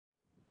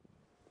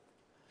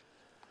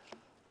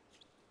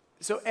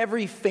So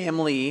every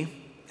family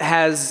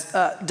has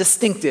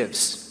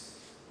distinctives,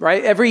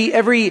 right?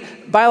 Every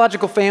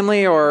biological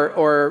family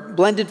or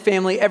blended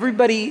family,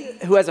 everybody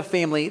who has a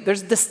family,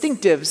 there's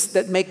distinctives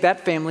that make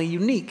that family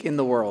unique in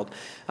the world.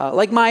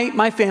 Like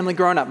my family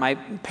growing up, my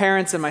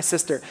parents and my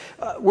sister,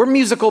 we're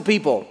musical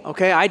people,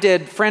 okay? I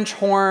did French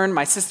horn.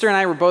 My sister and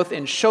I were both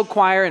in show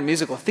choir and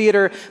musical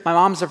theater. My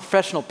mom's a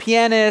professional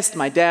pianist.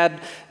 My dad,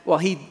 well,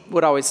 he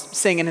would always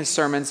sing in his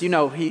sermons. You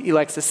know, he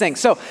likes to sing.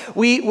 So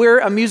we're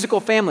a musical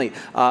family.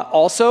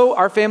 Also,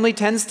 our family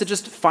tends to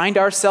just find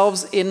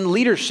ourselves in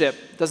leadership.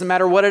 Doesn't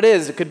matter what it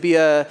is. It could be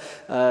a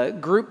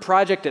group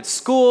project at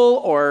school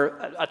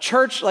or a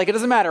church. Like, it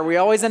doesn't matter. We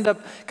always end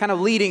up kind of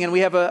leading, and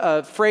we have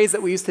a phrase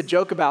that we used to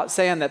joke about,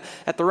 saying that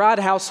at the Rod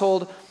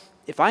household,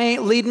 if I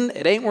ain't leading,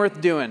 it ain't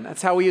worth doing.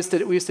 That's how we used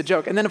to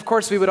joke. And then, of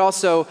course, we would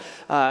also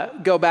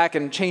go back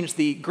and change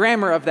the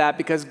grammar of that,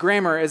 because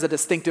grammar is a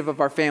distinctive of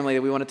our family.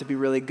 We want it to be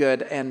really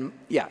good. And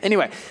yeah,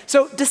 anyway,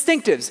 so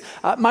distinctives.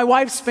 My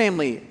wife's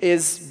family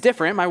is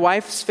different. My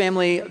wife's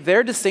family,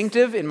 their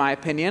distinctive, in my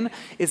opinion,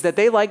 is that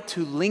they like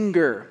to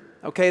linger.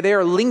 Okay, they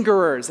are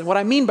lingerers. And what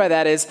I mean by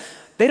that is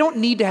they don't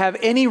need to have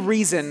any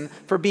reason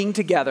for being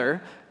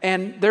together.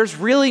 And there's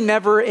really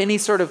never any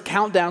sort of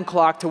countdown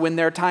clock to when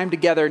their time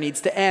together needs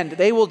to end.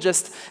 They will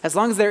just, as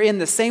long as they're in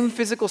the same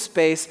physical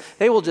space,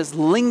 they will just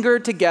linger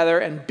together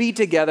and be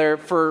together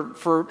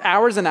for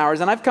hours and hours.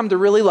 And I've come to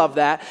really love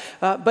that.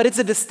 But it's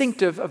a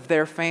distinctive of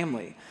their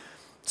family.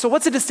 So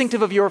what's a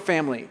distinctive of your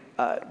family?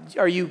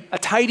 Are you a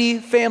tidy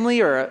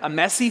family or a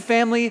messy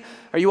family?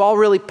 Are you all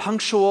really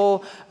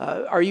punctual?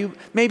 Are you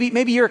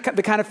maybe you're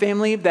the kind of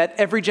family that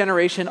every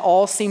generation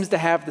all seems to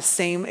have the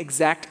same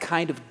exact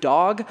kind of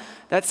dog?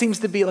 That seems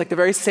to be like the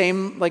very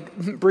same like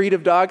breed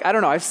of dog. I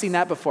don't know. I've seen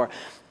that before.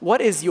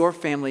 What is your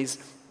family's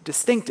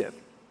distinctive?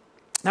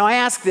 Now, I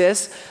ask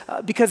this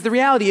because the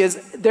reality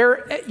is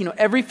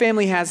every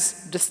family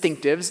has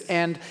distinctives,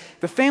 and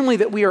the family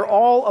that we are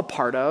all a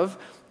part of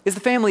is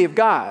the family of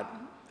God.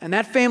 And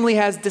that family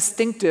has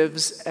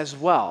distinctives as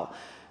well.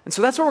 And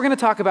so that's what we're going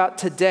to talk about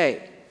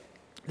today.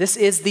 This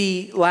is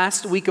the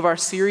last week of our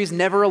series,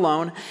 Never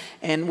Alone.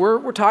 And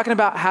we're talking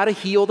about how to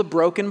heal the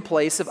broken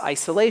place of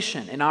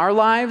isolation in our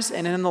lives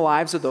and in the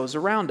lives of those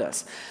around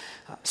us.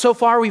 So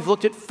far, we've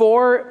looked at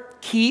 4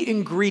 key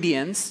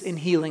ingredients in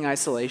healing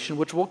isolation,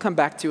 which we'll come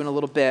back to in a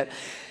little bit.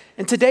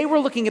 And today we're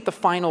looking at the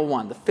final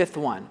one, the 5th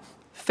one,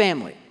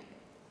 family.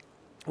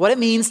 What it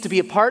means to be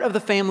a part of the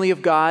family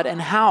of God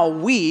and how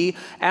we,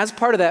 as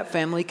part of that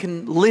family,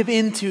 can live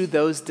into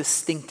those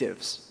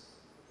distinctives.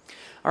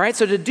 All right,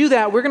 so to do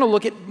that, we're going to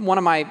look at one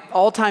of my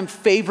all-time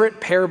favorite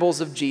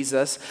parables of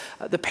Jesus,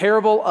 the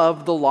parable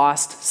of the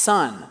lost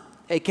son,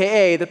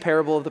 aka the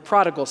parable of the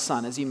prodigal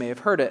son, as you may have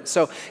heard it.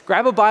 So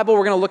grab a Bible,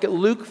 we're going to look at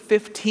Luke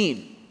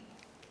 15.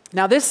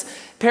 Now, this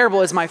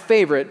parable is my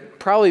favorite,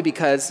 probably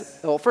because,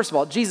 well, first of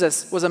all,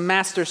 Jesus was a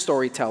master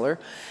storyteller.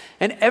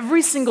 And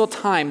every single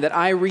time that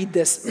I read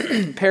this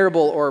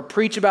parable or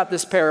preach about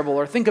this parable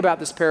or think about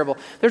this parable,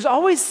 there's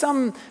always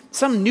some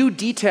new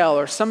detail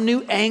or some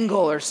new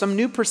angle or some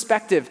new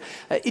perspective.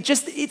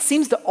 It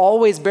seems to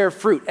always bear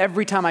fruit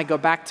every time I go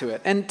back to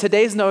it. And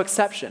today's no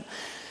exception.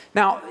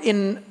 Now,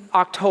 in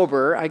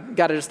October, I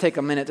got to just take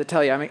a minute to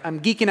tell you,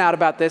 I'm geeking out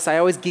about this. I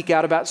always geek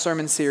out about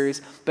sermon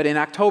series. But in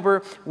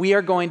October, we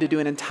are going to do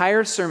an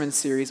entire sermon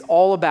series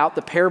all about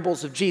the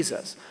parables of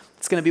Jesus.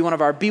 It's going to be one of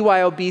our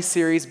BYOB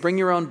series, Bring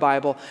Your Own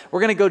Bible.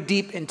 We're going to go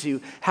deep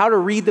into how to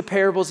read the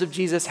parables of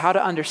Jesus, how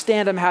to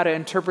understand them, how to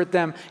interpret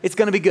them. It's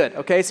going to be good,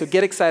 okay? So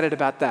get excited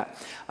about that.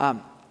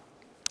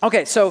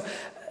 So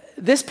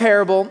this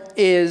parable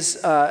is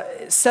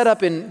set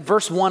up in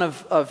verse 1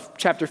 of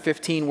chapter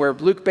 15, where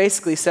Luke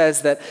basically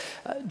says that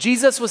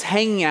Jesus was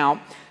hanging out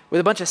with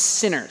a bunch of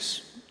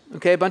sinners.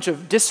 Okay, a bunch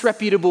of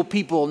disreputable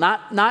people,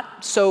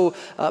 not so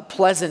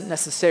pleasant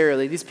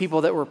necessarily, these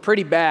people that were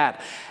pretty bad.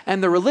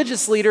 And the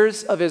religious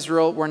leaders of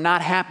Israel were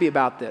not happy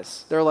about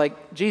this. They're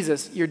like,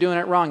 Jesus, you're doing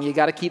it wrong. You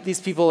got to keep these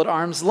people at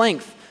arm's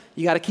length.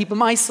 You got to keep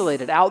them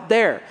isolated out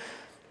there.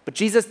 But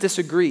Jesus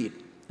disagreed.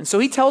 And so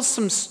he tells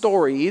some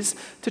stories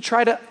to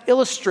try to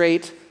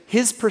illustrate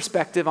his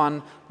perspective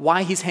on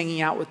why he's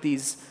hanging out with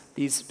these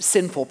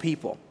sinful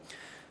people.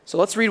 So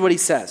let's read what he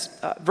says.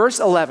 Verse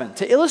 11,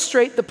 to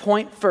illustrate the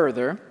point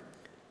further,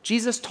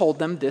 Jesus told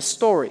them this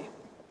story.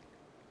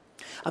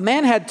 A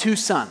man had 2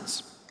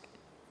 sons.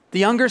 The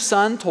younger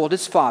son told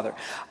his father,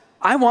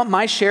 I want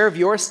my share of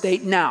your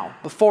estate now,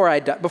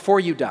 before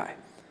you die.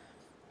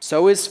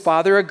 So his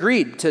father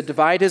agreed to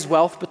divide his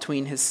wealth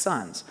between his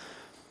sons.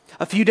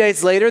 A few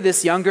days later,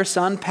 this younger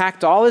son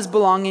packed all his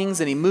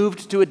belongings and he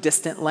moved to a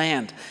distant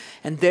land.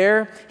 And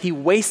there he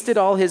wasted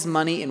all his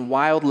money in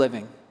wild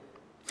living.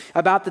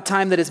 About the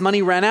time that his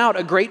money ran out,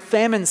 a great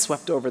famine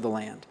swept over the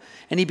land,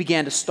 and he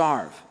began to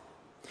starve.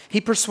 He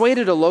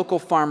persuaded a local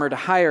farmer to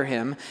hire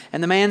him,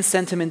 and the man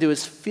sent him into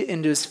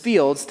his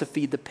fields to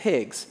feed the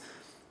pigs.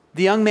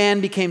 The young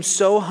man became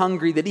so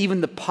hungry that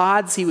even the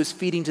pods he was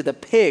feeding to the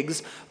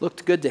pigs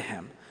looked good to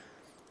him.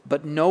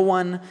 But no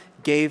one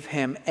gave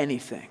him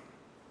anything.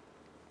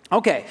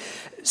 Okay,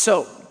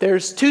 so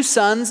there's two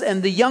sons,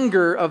 and the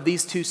younger of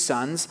these two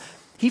sons,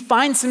 he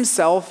finds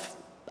himself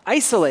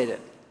isolated,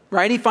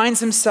 right? He finds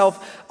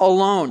himself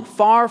alone,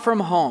 far from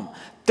home,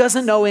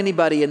 doesn't know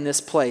anybody in this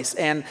place,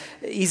 and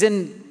he's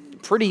in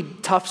pretty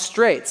tough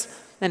straits.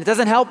 And it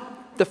doesn't help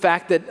the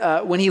fact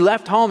that when he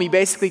left home, he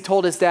basically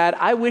told his dad,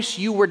 "I wish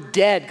you were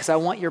dead because I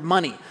want your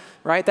money,"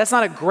 right? That's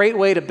not a great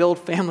way to build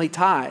family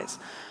ties.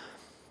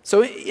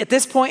 So at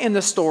this point in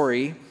the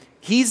story,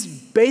 he's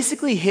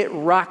basically hit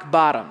rock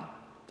bottom.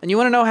 And you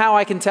want to know how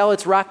I can tell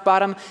it's rock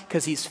bottom?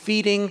 Because he's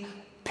feeding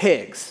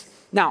pigs.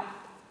 Now,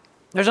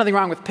 there's nothing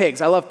wrong with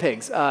pigs. I love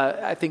pigs.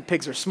 I think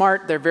pigs are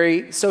smart. They're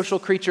very social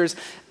creatures.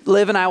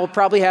 Liv and I will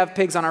probably have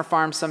pigs on our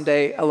farm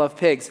someday. I love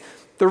pigs.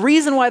 The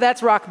reason why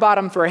that's rock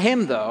bottom for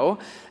him, though,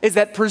 is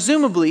that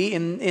presumably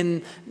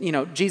in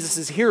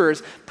Jesus'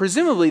 hearers,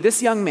 presumably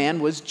this young man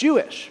was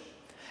Jewish.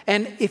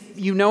 And if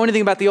you know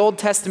anything about the Old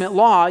Testament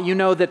law, you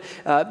know that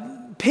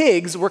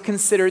pigs were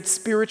considered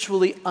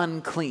spiritually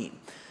unclean.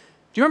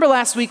 Do you remember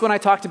last week when I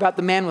talked about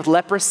the man with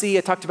leprosy?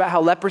 I talked about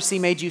how leprosy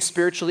made you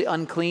spiritually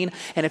unclean.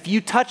 And if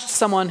you touched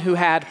someone who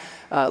had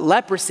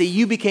leprosy,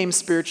 you became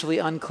spiritually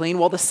unclean.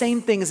 Well, the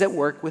same thing is at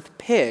work with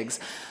pigs.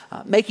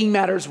 Making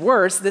matters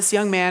worse, this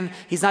young man,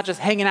 he's not just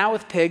hanging out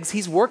with pigs,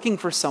 he's working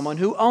for someone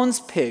who owns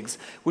pigs,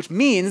 which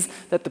means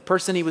that the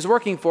person he was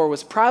working for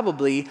was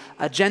probably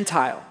a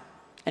Gentile.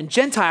 And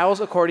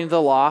Gentiles, according to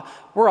the law,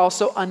 were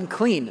also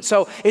unclean.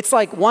 So it's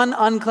like one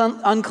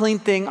unclean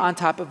thing on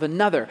top of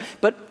another.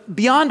 But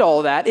beyond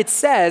all that, it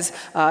says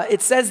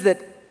that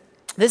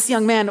this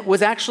young man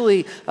was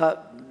actually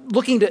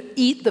looking to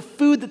eat the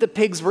food that the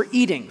pigs were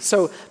eating.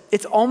 So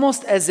it's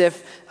almost as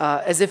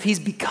if he's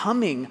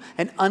becoming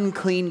an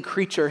unclean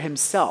creature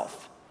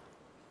himself.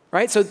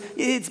 Right? So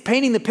it's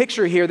painting the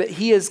picture here that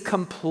he is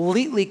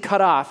completely cut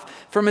off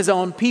from his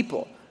own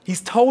people. He's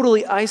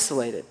totally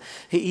isolated.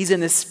 He's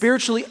in this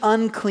spiritually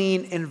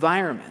unclean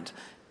environment,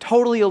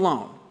 totally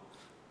alone.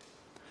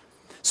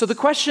 So the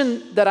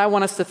question that I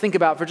want us to think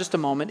about for just a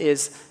moment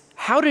is,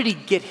 how did he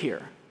get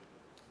here?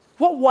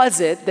 What was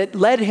it that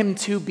led him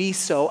to be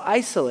so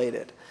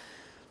isolated?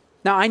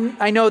 Now,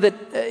 I know that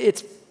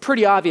it's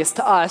pretty obvious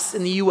to us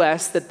in the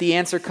U.S. that the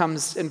answer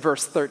comes in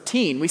verse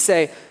 13. We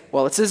say,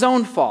 well, it's his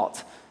own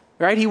fault,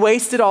 right? He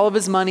wasted all of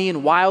his money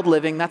in wild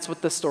living. That's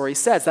what the story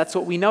says. That's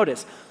what we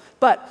notice.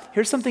 But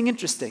here's something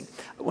interesting.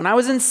 When I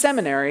was in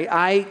seminary,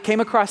 I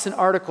came across an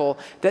article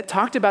that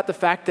talked about the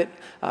fact that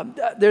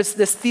there's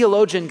this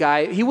theologian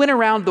guy. He went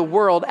around the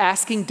world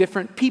asking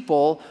different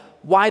people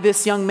why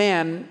this young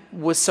man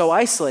was so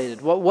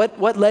isolated.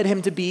 What led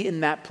him to be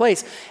in that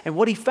place? And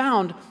what he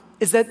found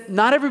is that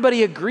not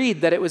everybody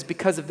agreed that it was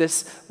because of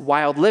this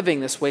wild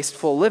living, this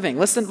wasteful living.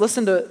 Listen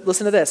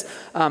to this.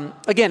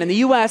 Again, in the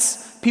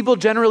U.S., people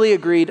generally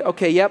agreed,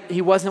 okay, yep,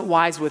 he wasn't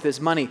wise with his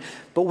money.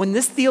 But when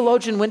this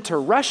theologian went to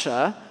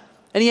Russia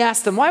and he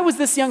asked them, why was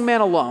this young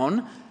man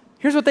alone?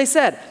 Here's what they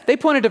said. They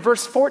pointed to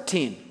verse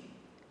 14.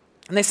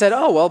 And they said,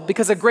 oh, well,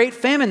 because a great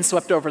famine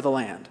swept over the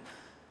land.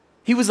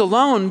 He was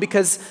alone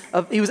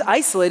he was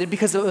isolated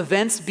because of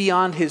events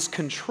beyond his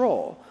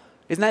control.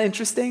 Isn't that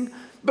interesting?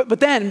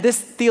 But then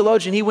this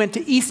theologian, he went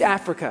to East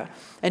Africa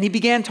and he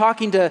began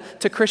talking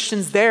to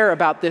Christians there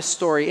about this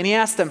story. And he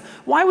asked them,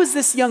 why was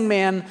this young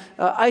man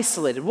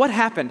isolated? What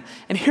happened?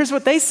 And here's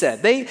what they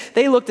said.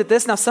 They looked at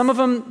this. Now, some of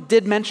them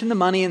did mention the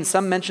money and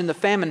some mentioned the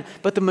famine,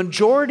 but the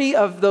majority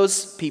of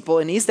those people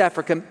in East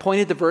Africa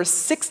pointed to verse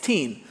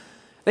 16.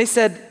 They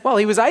said, well,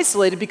 he was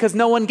isolated because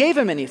no one gave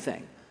him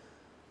anything.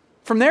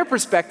 From their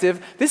perspective,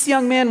 this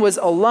young man was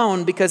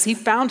alone because he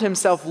found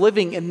himself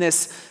living in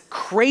this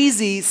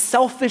crazy,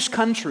 selfish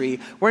country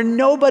where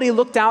nobody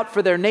looked out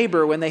for their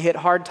neighbor when they hit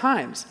hard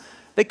times.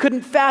 They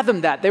couldn't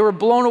fathom that. They were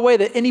blown away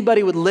that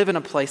anybody would live in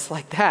a place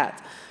like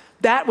that.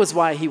 That was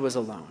why he was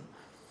alone.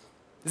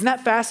 Isn't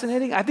that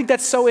fascinating? I think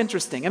that's so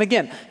interesting. And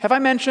again, have I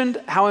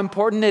mentioned how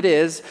important it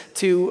is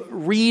to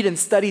read and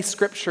study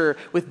Scripture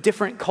with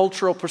different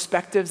cultural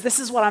perspectives? This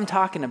is what I'm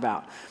talking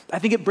about. I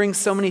think it brings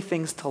so many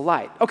things to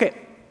light. Okay.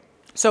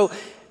 So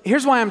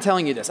here's why I'm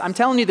telling you this. I'm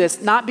telling you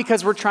this not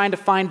because we're trying to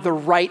find the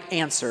right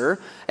answer,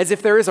 as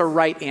if there is a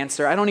right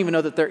answer. I don't even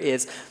know that there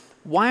is.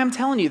 Why I'm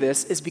telling you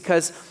this is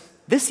because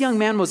this young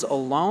man was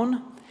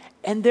alone,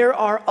 and there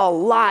are a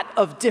lot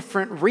of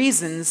different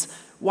reasons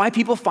why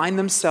people find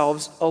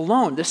themselves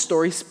alone. This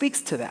story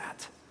speaks to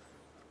that.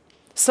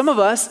 Some of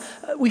us,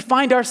 we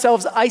find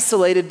ourselves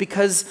isolated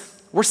because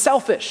we're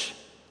selfish.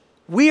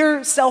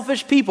 We're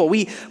selfish people.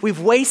 We've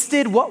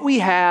wasted what we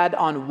had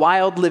on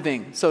wild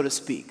living, so to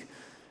speak.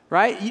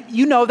 Right?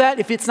 You know that.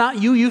 If it's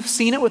not you, you've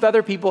seen it with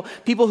other people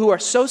who are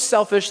so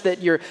selfish that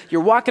you're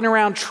walking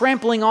around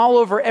trampling all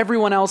over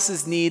everyone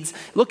else's needs,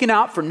 looking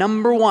out for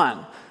number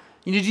one.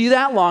 You do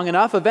that long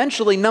enough,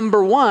 eventually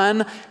number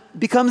one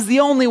becomes the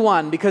only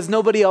one because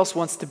nobody else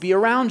wants to be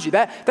around you.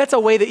 That's a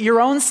way that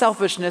your own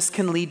selfishness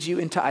can lead you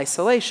into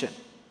isolation.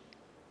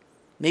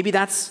 Maybe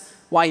that's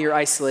why you're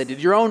isolated,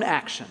 your own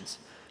actions.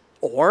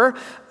 Or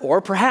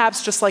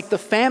perhaps, just like the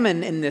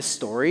famine in this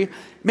story,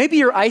 maybe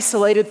you're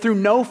isolated through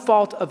no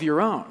fault of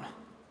your own.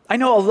 I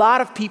know a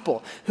lot of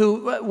people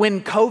who, when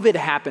COVID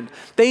happened,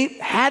 they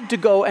had to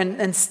go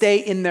and stay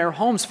in their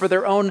homes for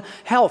their own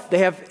health. They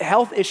have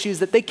health issues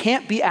that they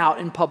can't be out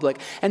in public.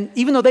 And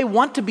even though they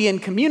want to be in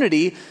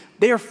community,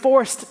 they are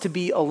forced to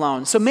be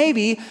alone. So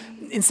maybe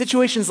in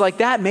situations like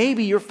that,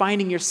 maybe you're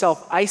finding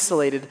yourself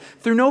isolated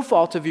through no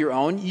fault of your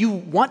own. You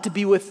want to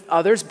be with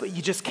others, but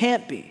you just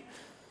can't be.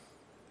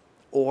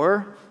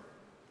 Or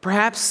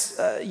perhaps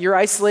you're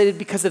isolated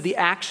because of the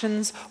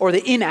actions or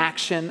the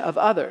inaction of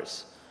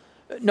others.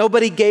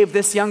 Nobody gave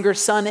this younger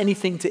son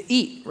anything to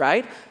eat,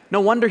 right? No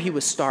wonder he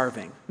was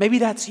starving. Maybe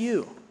that's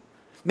you.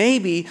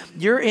 Maybe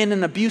you're in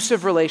an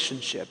abusive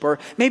relationship, or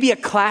maybe a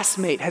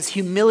classmate has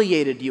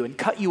humiliated you and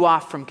cut you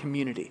off from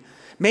community.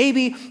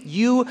 Maybe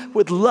you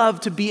would love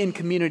to be in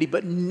community,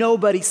 but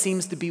nobody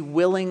seems to be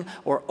willing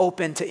or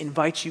open to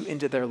invite you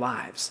into their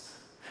lives.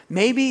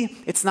 Maybe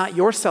it's not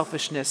your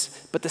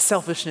selfishness, but the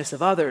selfishness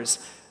of others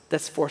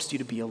that's forced you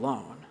to be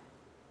alone.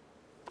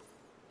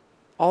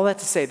 All that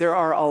to say, there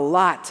are a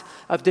lot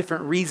of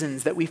different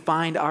reasons that we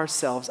find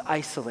ourselves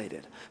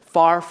isolated,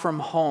 far from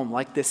home,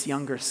 like this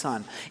younger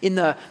son, in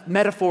the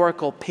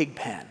metaphorical pig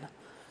pen.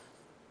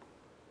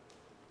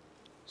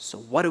 So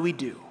what do we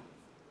do?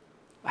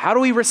 How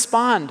do we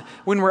respond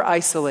when we're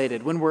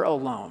isolated, when we're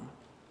alone?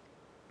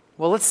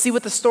 Well, let's see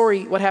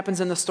what happens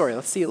in the story.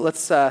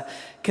 Let's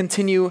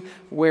continue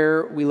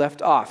where we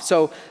left off.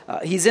 So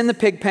he's in the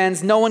pig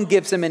pens, no one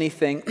gives him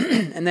anything.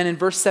 And then in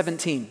verse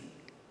 17,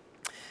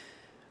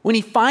 when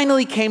he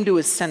finally came to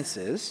his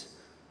senses,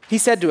 he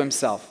said to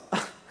himself,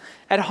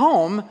 at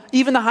home,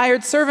 even the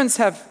hired servants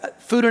have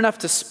food enough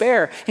to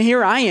spare, and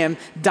here I am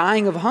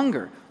dying of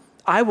hunger.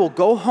 I will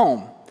go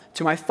home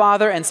to my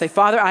father and say,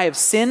 Father, I have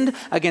sinned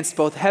against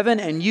both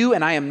heaven and you,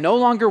 and I am no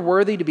longer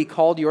worthy to be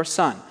called your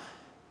son.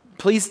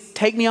 Please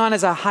take me on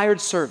as a hired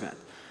servant.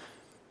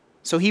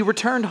 So he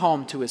returned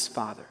home to his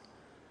father.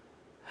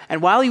 And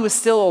while he was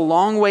still a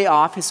long way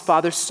off, his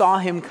father saw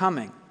him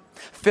coming.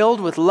 Filled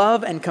with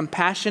love and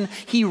compassion,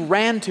 he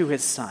ran to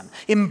his son,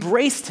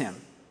 embraced him,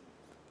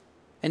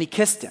 and he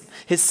kissed him.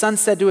 His son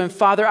said to him,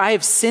 Father, I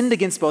have sinned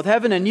against both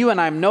heaven and you, and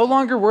I am no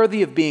longer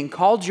worthy of being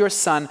called your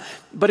son.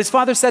 But his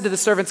father said to the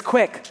servants,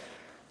 Quick,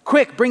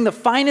 bring the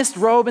finest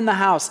robe in the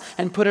house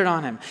and put it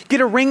on him.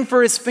 Get a ring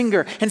for his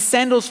finger and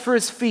sandals for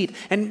his feet,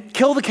 and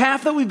kill the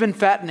calf that we've been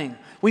fattening.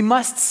 We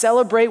must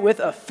celebrate with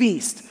a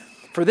feast.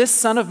 For this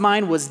son of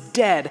mine was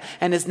dead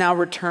and is now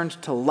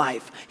returned to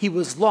life. He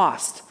was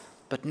lost,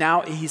 but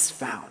now he's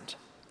found.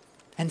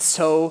 And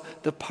so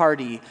the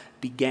party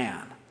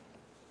began.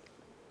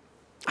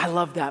 I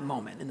love that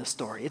moment in the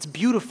story. It's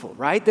beautiful,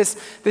 right? This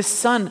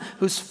son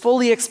who's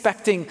fully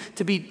expecting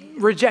to be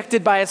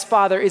rejected by his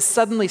father is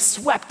suddenly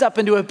swept up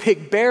into a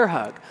big bear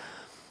hug.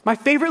 My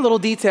favorite little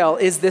detail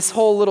is this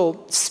whole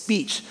little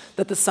speech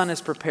that the son has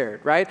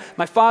prepared, right?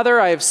 My father,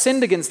 I have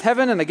sinned against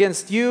heaven and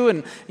against you,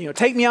 and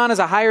take me on as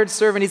a hired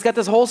servant. He's got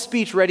this whole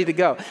speech ready to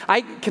go.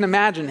 I can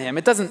imagine him.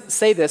 It doesn't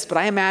say this, but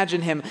I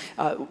imagine him,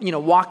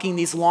 walking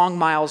these long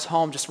miles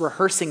home, just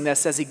rehearsing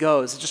this as he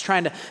goes, just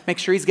trying to make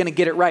sure he's going to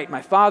get it right.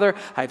 My father,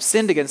 I have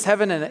sinned against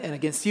heaven and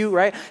against you,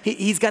 right?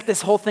 He's got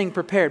this whole thing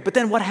prepared. But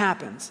then what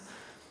happens?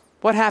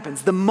 What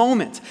happens? The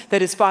moment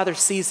that his father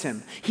sees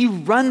him, he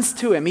runs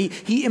to him.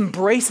 He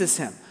embraces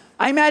him.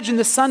 I imagine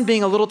the son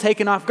being a little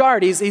taken off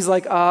guard. He's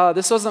like,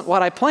 this wasn't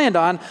what I planned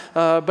on,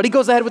 but he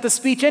goes ahead with the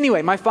speech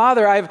anyway. My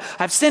father,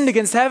 I've sinned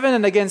against heaven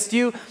and against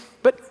you.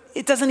 But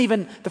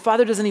the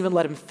father doesn't even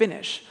let him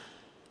finish.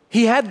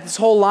 He had this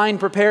whole line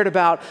prepared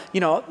about,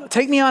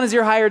 take me on as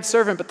your hired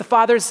servant, but the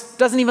father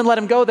doesn't even let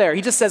him go there.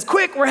 He just says,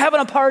 quick, we're having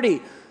a party.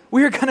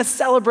 We're going to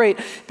celebrate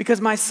because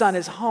my son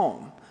is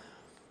home.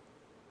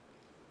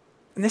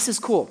 And this is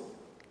cool.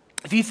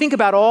 If you think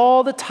about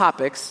all the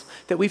topics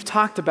that we've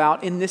talked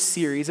about in this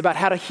series about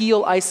how to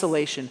heal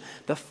isolation,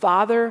 the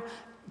Father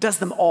does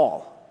them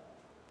all.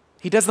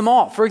 He does them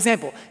all. For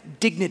example,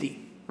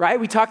 dignity, right?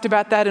 We talked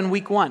about that in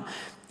week 1.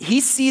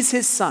 He sees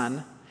his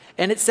son,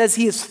 and it says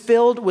he is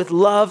filled with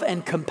love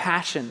and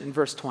compassion in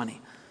verse 20.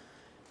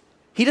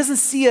 He doesn't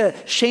see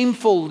a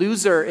shameful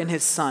loser in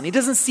his son. He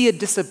doesn't see a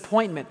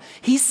disappointment.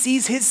 He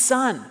sees his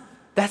son.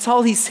 That's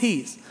all he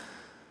sees.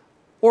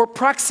 Or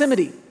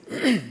proximity.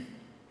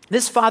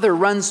 This father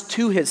runs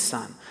to his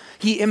son.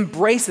 He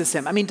embraces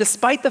him. I mean,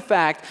 despite the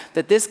fact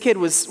that this kid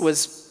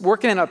was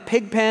working in a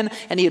pig pen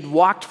and he had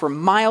walked for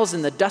miles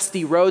in the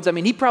dusty roads, I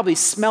mean, he probably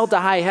smelled to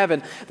high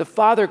heaven. The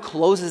father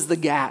closes the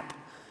gap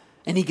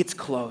and he gets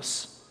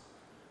close.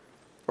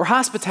 Or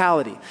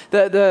hospitality.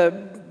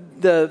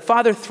 The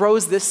father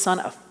throws this son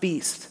a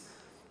feast.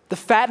 The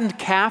fattened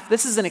calf,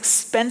 this is an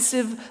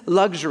expensive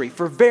luxury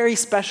for very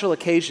special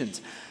occasions.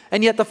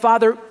 And yet the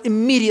father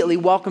immediately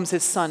welcomes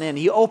his son in.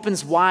 He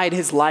opens wide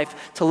his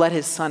life to let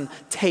his son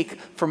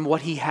take from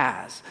what he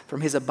has,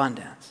 from his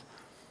abundance.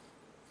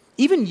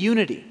 Even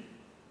unity.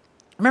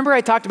 Remember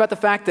I talked about the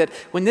fact that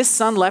when this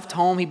son left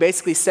home, he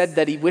basically said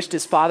that he wished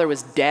his father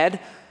was dead,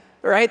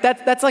 right?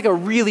 That's like a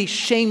really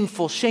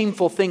shameful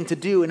thing to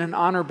do in an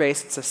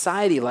honor-based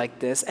society like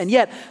this. And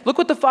yet, look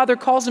what the father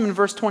calls him in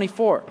verse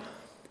 24.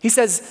 He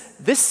says,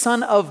 this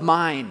son of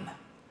mine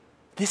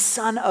this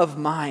son of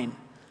mine.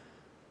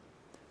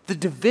 The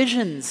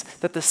divisions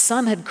that the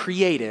son had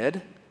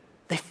created,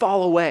 they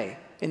fall away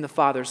in the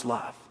father's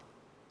love.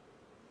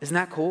 Isn't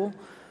that cool?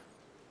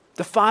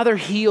 The father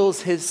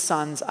heals his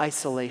son's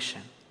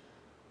isolation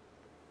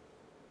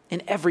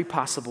in every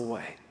possible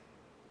way.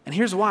 And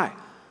here's why.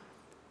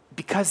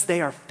 Because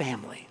they are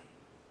family.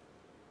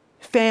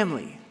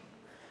 Family.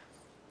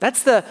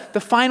 That's the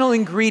final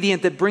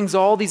ingredient that brings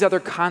all these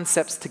other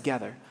concepts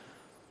together.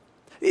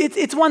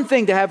 It's one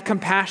thing to have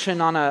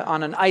compassion on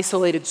an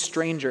isolated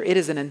stranger. It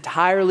is an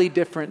entirely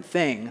different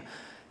thing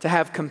to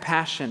have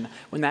compassion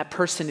when that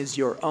person is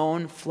your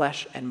own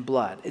flesh and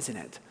blood, isn't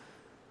it?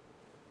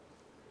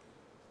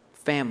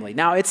 Family.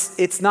 Now,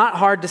 it's not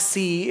hard to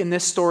see in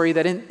this story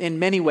that in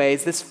many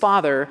ways, this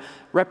father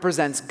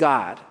represents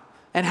God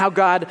and how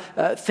God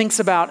thinks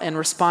about and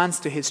responds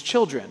to his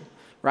children,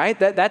 right?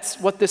 That's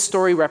what this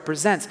story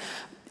represents.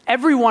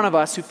 Every one of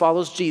us who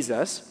follows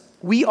Jesus,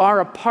 we are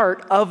a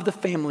part of the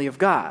family of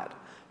God,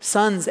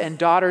 sons and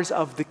daughters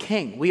of the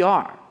King. We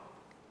are.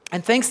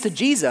 And thanks to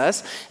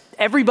Jesus,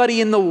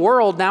 everybody in the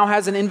world now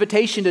has an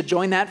invitation to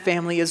join that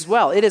family as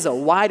well. It is a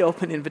wide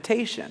open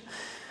invitation.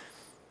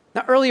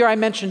 Now, earlier I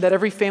mentioned that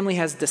every family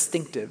has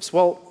distinctives.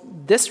 Well,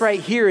 this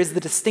right here is the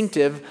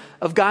distinctive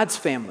of God's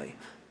family.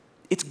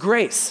 It's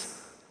grace.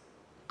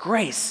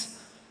 Grace.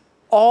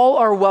 All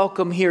are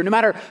welcome here, no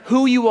matter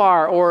who you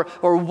are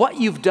or what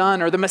you've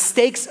done or the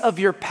mistakes of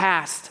your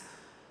past.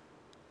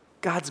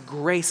 God's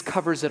grace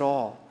covers it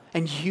all,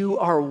 and you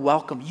are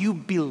welcome. You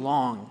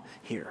belong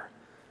here.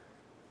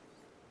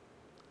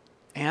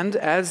 And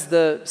as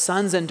the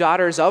sons and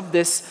daughters of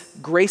this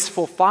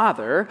graceful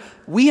Father,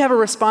 we have a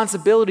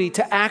responsibility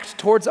to act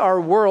towards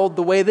our world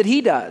the way that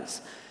He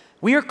does.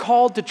 We are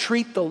called to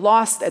treat the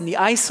lost and the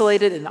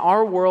isolated in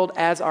our world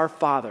as our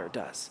Father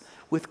does,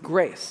 with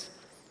grace.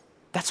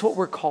 That's what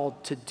we're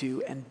called to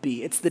do and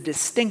be. It's the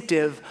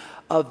distinctive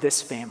of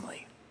this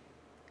family.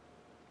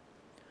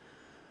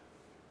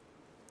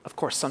 Of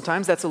course,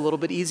 sometimes that's a little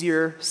bit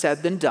easier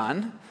said than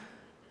done.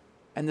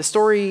 And the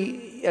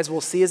story, as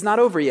we'll see, is not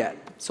over yet.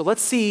 So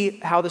let's see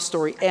how the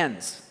story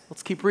ends.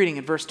 Let's keep reading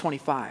in verse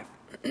 25.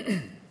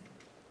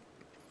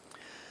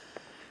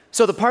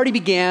 So the party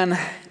began,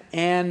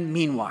 and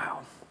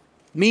meanwhile,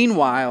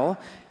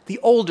 the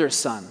older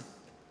son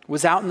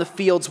was out in the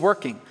fields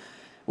working.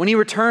 When he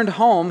returned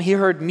home, he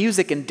heard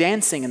music and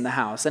dancing in the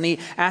house, and he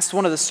asked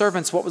one of the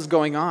servants what was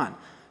going on.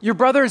 "Your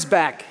brother is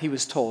back," he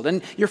was told,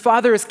 "and your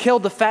father has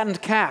killed the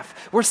fattened calf.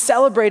 We're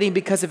celebrating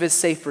because of his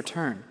safe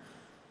return."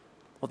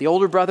 Well, the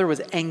older brother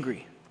was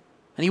angry,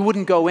 and he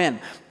wouldn't go in.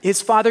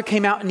 His father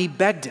came out and he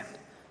begged him,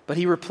 but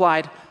he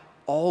replied,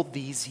 "All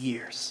these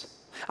years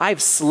I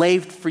have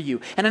slaved for you,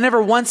 and I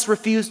never once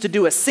refused to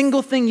do a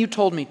single thing you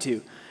told me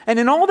to. And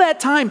in all that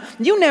time,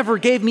 you never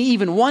gave me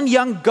even one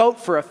young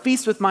goat for a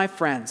feast with my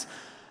friends.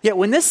 Yet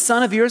when this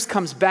son of yours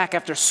comes back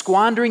after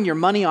squandering your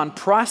money on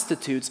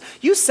prostitutes,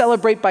 you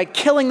celebrate by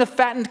killing the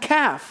fattened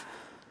calf."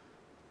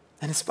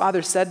 And his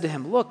father said to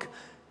him, "Look,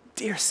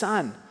 dear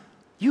son,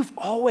 you've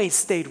always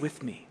stayed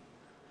with me,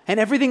 and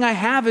everything I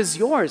have is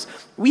yours.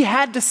 We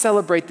had to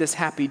celebrate this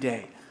happy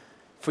day,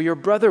 for your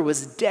brother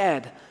was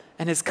dead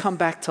and has come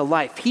back to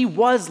life. He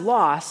was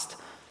lost,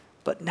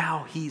 but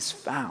now he's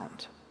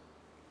found."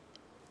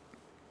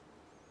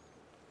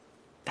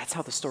 That's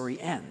how the story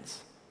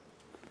ends.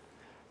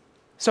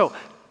 So,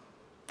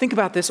 think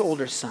about this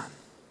older son.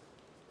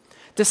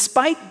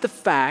 Despite the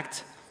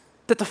fact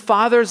that the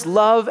father's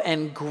love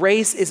and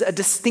grace is a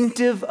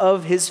distinctive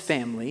of his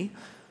family,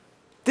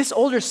 this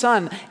older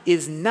son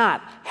is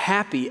not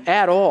happy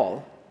at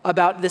all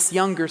about this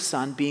younger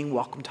son being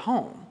welcomed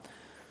home.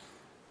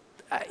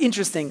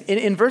 Interesting,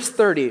 in verse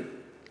 30,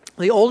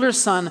 the older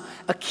son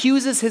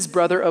accuses his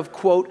brother of,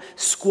 quote,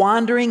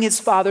 squandering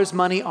his father's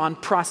money on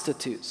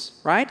prostitutes,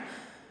 right?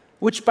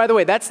 Which, by the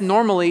way, that's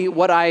normally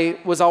what I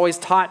was always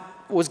taught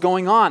was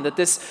going on, that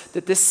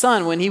this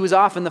son, when he was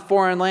off in the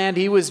foreign land,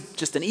 he was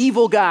just an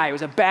evil guy. He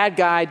was a bad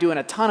guy doing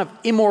a ton of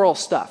immoral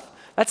stuff.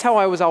 That's how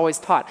I was always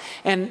taught.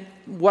 And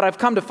what I've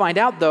come to find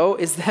out, though,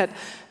 is that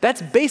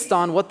that's based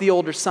on what the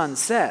older son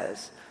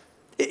says.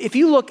 If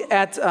you look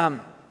at,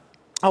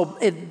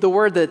 the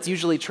word that's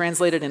usually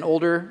translated in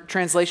older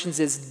translations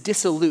is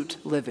dissolute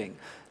living.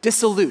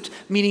 Dissolute,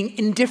 meaning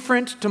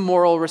indifferent to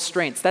moral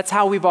restraints. That's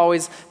how we've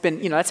always been,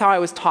 that's how I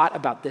was taught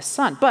about this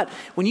son. But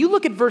when you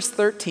look at verse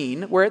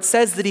 13, where it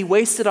says that he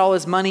wasted all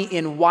his money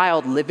in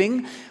wild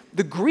living,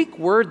 the Greek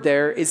word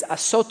there is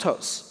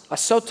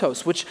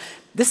asotos, which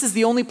this is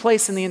the only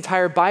place in the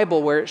entire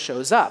Bible where it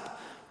shows up.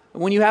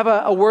 When you have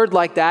a word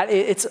like that,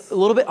 it's a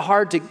little bit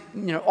hard to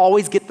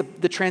always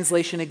get the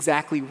translation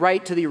exactly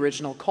right to the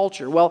original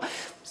culture. Well,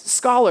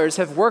 scholars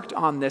have worked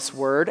on this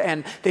word,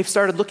 and they've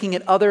started looking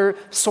at other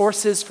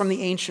sources from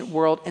the ancient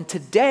world. And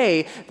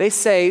today, they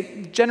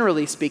say,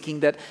 generally speaking,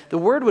 that the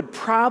word would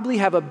probably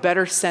have a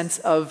better sense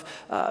of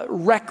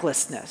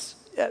recklessness,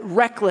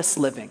 reckless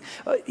living.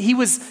 He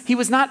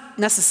was not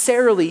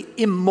necessarily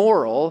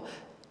immoral.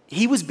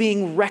 He was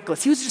being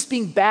reckless. He was just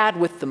being bad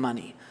with the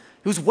money.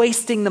 He was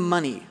wasting the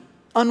money,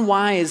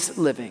 unwise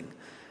living.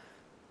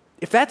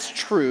 If that's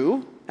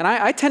true, and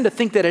I tend to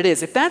think that it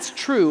is, if that's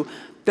true,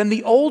 then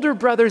the older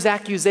brother's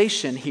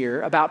accusation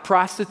here about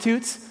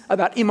prostitutes,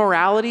 about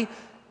immorality,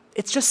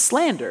 it's just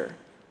slander.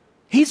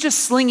 He's just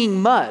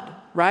slinging mud,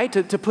 right,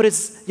 to put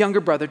his younger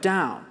brother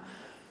down.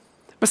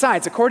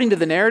 Besides, according to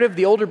the narrative,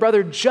 the older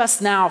brother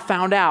just now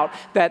found out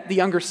that the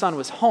younger son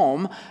was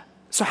home.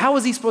 So how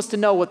was he supposed to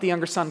know what the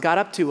younger son got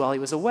up to while he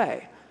was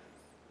away?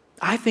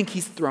 I think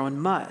he's throwing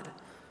mud.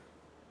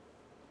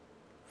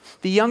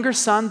 The younger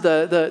son,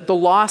 the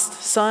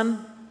lost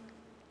son,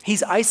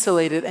 he's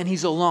isolated and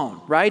he's alone,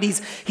 right?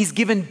 He's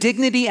given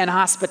dignity and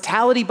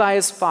hospitality by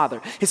his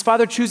father. His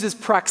father chooses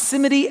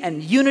proximity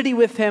and unity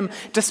with him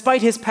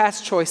despite his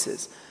past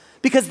choices.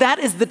 Because that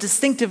is the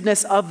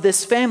distinctiveness of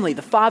this family.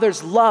 The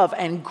father's love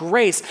and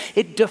grace,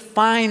 it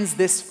defines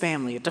this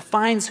family. It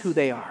defines who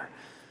they are.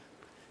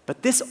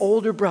 But this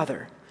older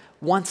brother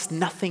wants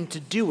nothing to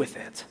do with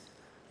it.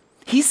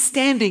 He's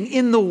standing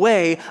in the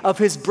way of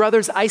his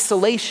brother's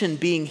isolation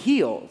being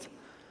healed.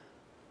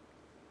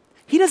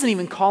 He doesn't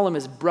even call him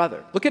his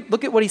brother. Look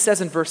at what he says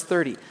in verse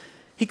 30.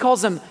 He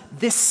calls him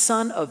this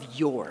son of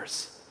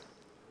yours.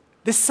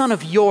 This son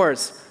of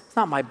yours. It's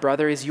not my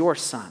brother, he's your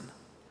son.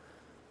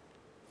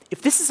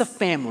 If this is a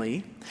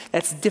family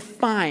that's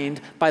defined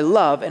by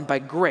love and by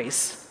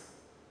grace,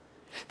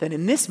 then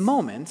in this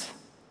moment,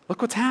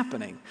 look what's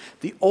happening.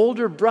 The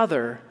older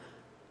brother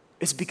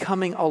is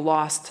becoming a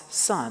lost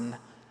son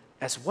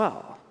as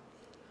well.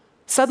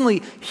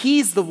 Suddenly,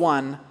 he's the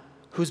one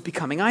who's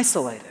becoming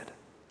isolated.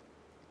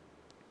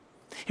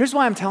 Here's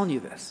why I'm telling you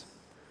this.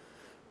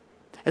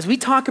 As we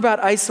talk about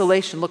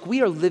isolation, look,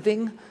 we are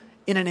living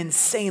in an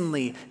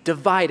insanely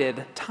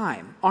divided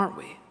time, aren't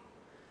we?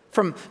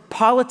 From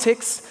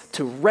politics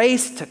to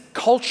race to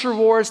culture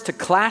wars to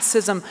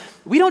classism,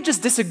 we don't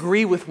just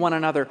disagree with one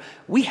another,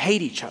 we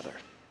hate each other,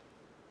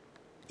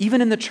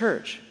 even in the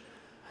church.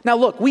 Now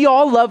look, we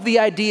all love the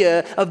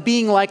idea of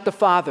being like the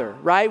Father,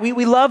 right?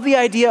 We love the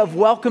idea of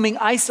welcoming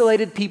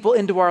isolated people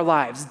into our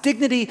lives.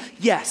 Dignity,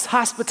 yes.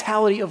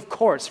 Hospitality, of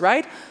course,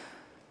 right?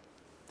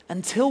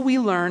 Until we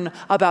learn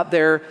about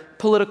their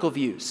political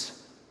views.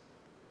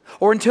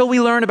 Or until we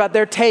learn about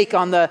their take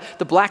on the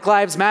Black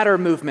Lives Matter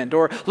movement,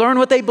 or learn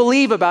what they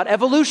believe about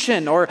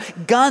evolution, or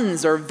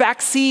guns, or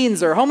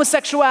vaccines, or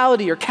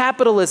homosexuality, or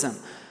capitalism.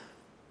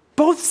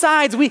 Both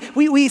sides,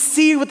 we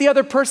see what the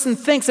other person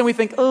thinks, and we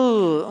think,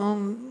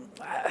 I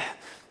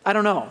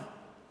don't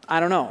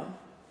know.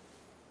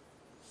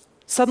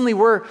 Suddenly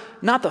we're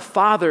not the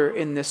father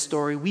in this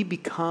story, we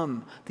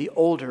become the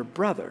older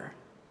brother.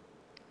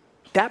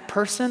 That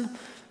person,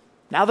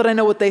 now that I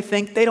know what they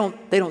think, they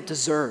don't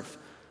deserve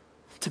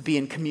to be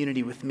in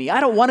community with me. I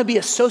don't want to be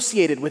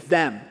associated with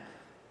them.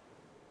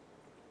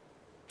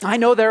 I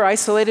know they're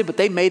isolated, but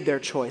they made their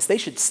choice. They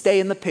should stay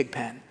in the pig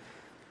pen.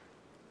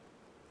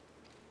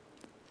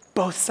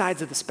 Both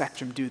sides of the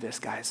spectrum do this,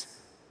 guys.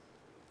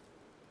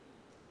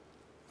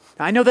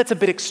 Now, I know that's a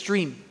bit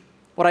extreme.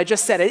 What I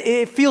just said,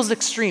 it feels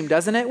extreme,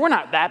 doesn't it? We're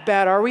not that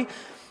bad, are we?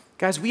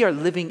 Guys, we are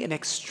living in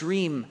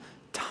extreme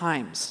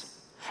times.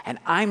 And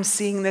I'm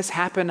seeing this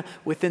happen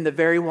within the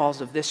very walls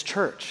of this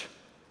church.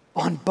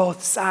 On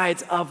both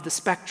sides of the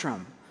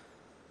spectrum.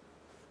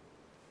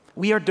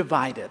 We are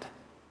divided,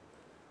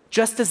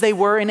 just as they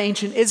were in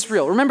ancient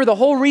Israel. Remember, the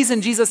whole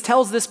reason Jesus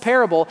tells this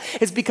parable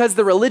is because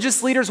the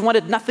religious leaders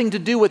wanted nothing to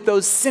do with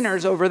those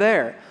sinners over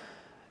there.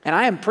 And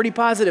I am pretty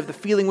positive the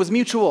feeling was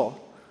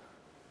mutual.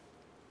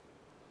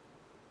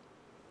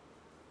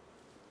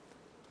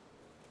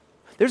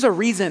 There's a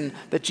reason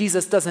that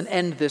Jesus doesn't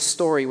end this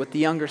story with the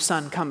younger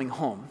son coming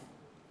home.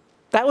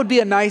 That would be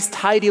a nice,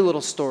 tidy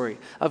little story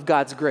of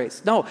God's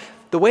grace. No,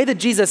 the way that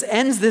Jesus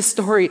ends this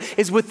story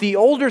is with the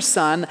older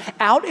son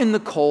out in the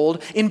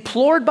cold,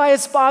 implored by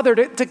his father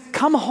to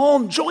come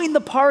home, join the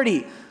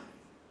party,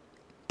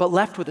 but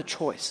left with a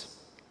choice.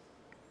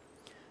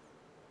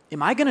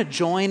 Am I going to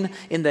join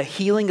in the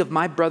healing of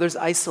my brother's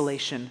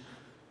isolation,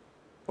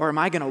 or am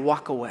I going to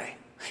walk away?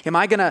 Am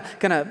I going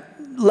to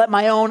let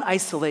my own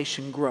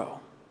isolation grow?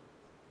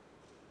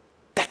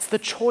 That's the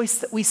choice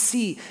that we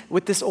see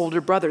with this older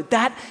brother.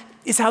 That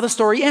is how the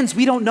story ends.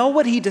 We don't know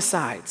what he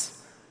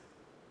decides.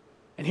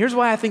 And here's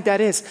why I think that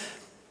is.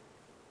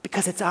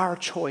 Because it's our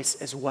choice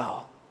as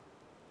well.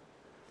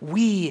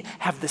 We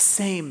have the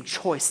same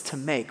choice to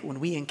make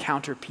when we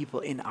encounter people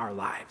in our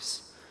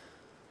lives.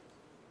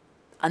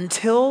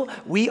 Until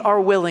we are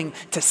willing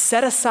to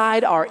set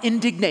aside our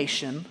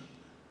indignation,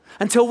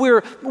 until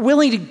we're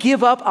willing to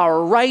give up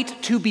our right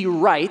to be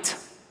right,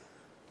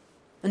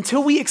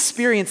 until we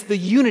experience the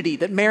unity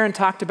that Maren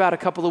talked about a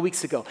couple of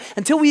weeks ago,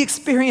 until we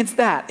experience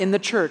that in the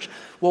church,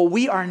 well,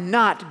 we are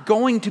not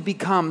going to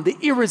become the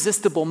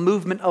irresistible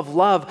movement of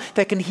love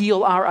that can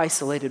heal our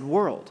isolated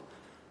world.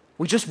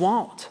 We just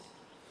won't.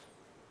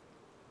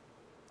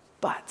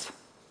 But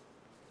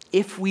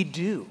if we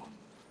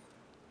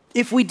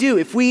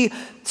if we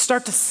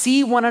start to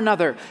see one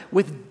another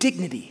with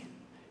dignity,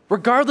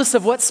 regardless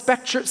of what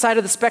side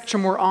of the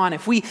spectrum we're on,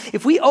 if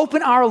we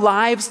open our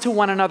lives to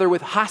one another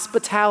with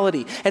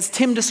hospitality, as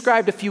Tim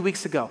described a few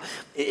weeks ago,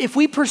 if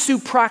we pursue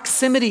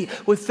proximity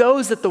with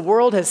those that the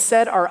world has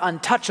said are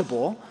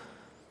untouchable,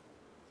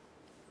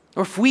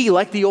 or if we,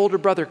 like the older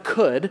brother,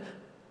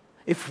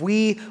 if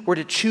we were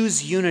to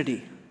choose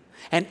unity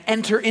and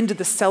enter into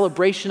the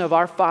celebration of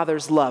our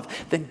Father's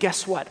love, then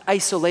guess what?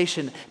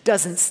 Isolation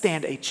doesn't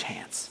stand a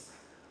chance.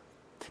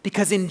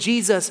 Because in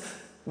Jesus,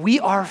 we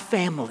are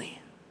family.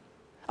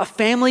 A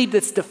family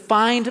that's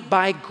defined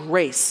by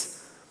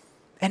grace.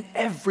 And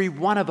every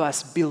one of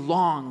us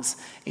belongs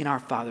in our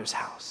Father's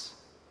house.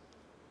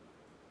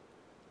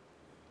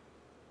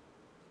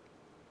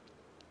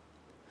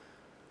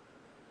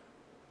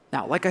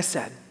 Now, like I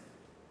said,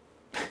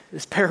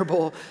 this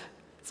parable,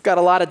 it's got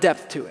a lot of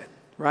depth to it,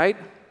 right?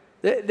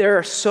 There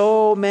are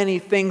so many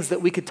things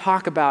that we could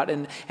talk about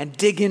and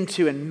dig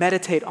into and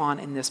meditate on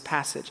in this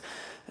passage.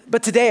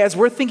 But today, as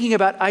we're thinking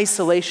about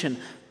isolation,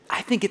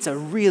 I think it's a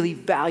really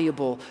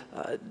valuable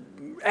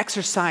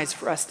exercise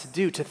for us to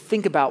do, to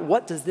think about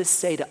what does this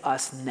say to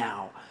us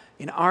now,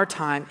 in our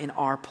time, in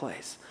our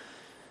place.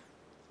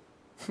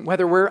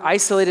 Whether we're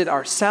isolated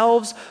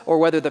ourselves or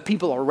whether the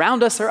people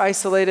around us are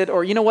isolated,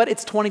 or you know what,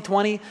 it's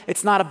 2020,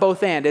 it's not a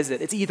both and, is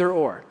it? It's either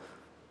or.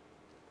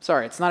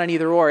 Sorry, it's not an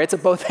either or, it's a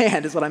both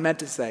and is what I meant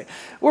to say.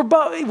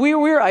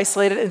 We're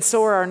isolated and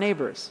so are our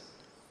neighbors.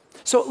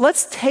 So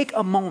let's take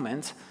a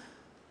moment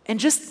and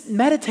just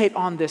meditate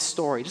on this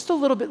story just a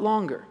little bit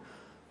longer.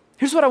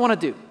 Here's what I want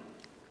to do.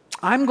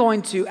 I'm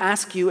going to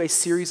ask you a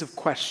series of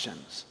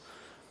questions.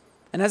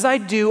 And as I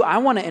do, I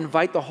want to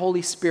invite the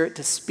Holy Spirit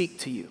to speak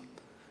to you.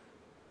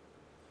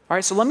 All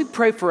right, so let me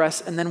pray for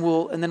us and then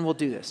we'll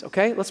do this,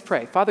 okay? Let's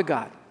pray. Father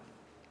God,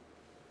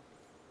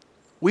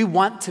 we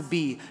want to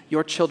be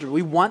your children.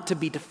 We want to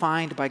be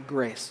defined by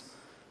grace,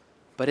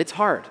 but it's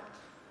hard.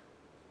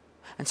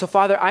 And so,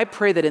 Father, I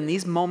pray that in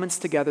these moments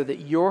together that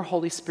your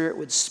Holy Spirit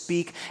would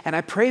speak, and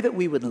I pray that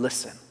we would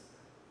listen.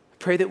 I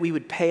pray that we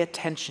would pay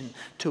attention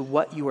to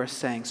what you are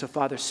saying. So,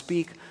 Father,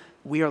 speak.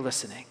 We are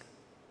listening.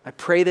 I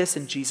pray this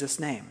in Jesus'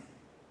 name.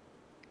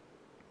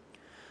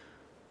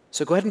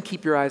 So go ahead and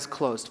keep your eyes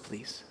closed,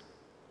 please.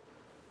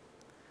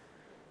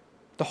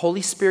 The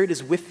Holy Spirit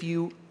is with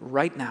you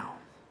right now.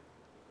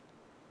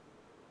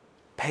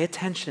 Pay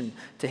attention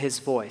to his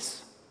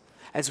voice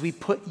as we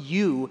put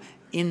you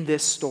in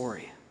this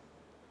story.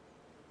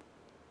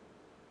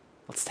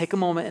 Let's take a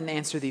moment and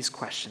answer these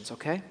questions,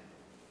 okay?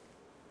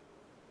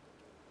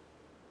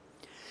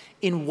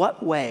 In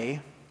what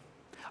way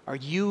are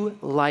you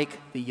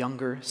like the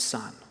younger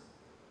son?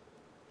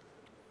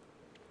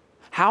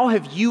 How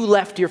have you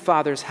left your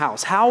father's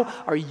house? How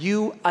are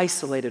you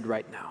isolated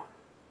right now?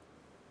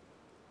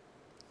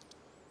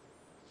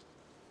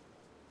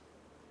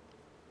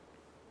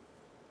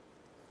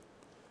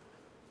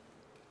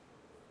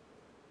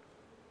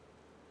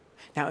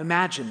 Now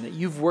imagine that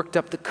you've worked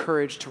up the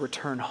courage to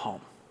return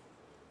home.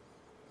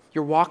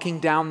 You're walking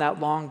down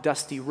that long,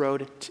 dusty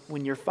road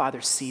when your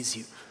father sees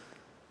you.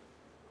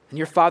 And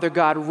your Father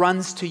God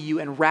runs to you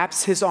and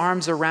wraps his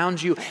arms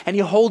around you, and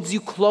he holds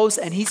you close,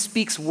 and he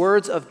speaks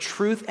words of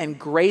truth and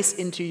grace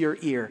into your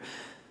ear.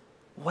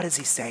 What is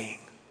he saying?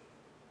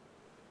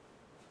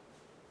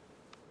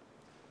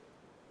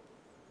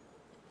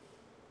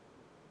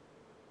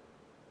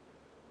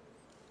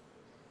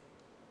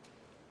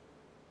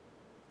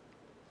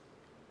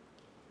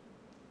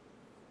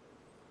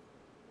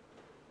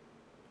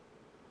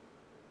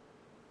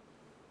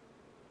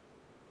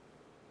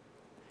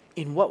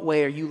 In what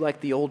way are you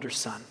like the older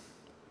son?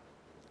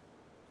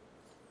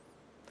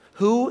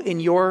 Who in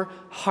your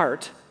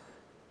heart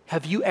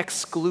have you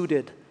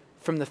excluded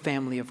from the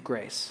family of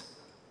grace?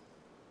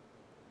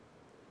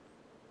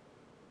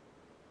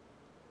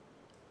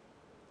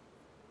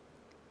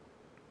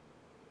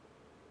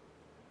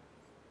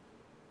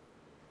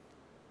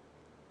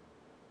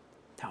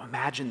 Now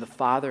imagine the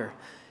Father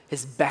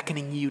is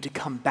beckoning you to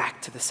come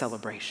back to the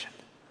celebration.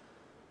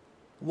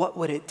 What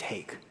would it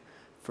take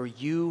for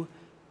you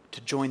to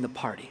join the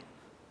party?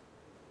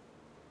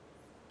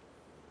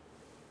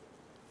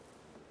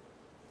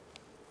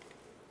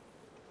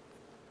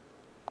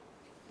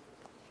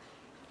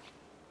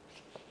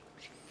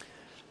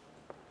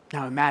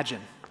 Now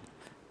imagine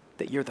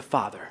that you're the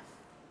Father.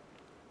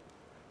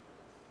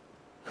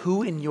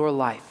 Who in your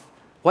life,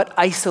 what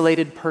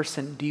isolated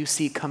person do you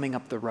see coming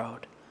up the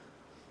road?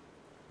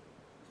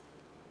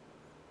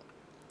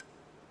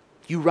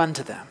 You run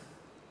to them.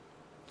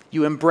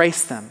 You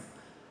embrace them.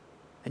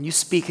 And you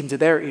speak into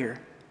their ear.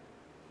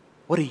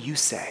 What do you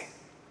say?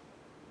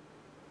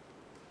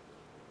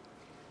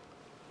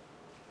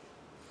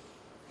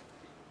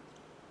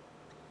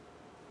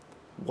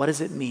 What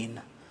does it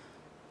mean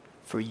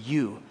for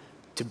you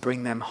to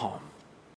bring them home?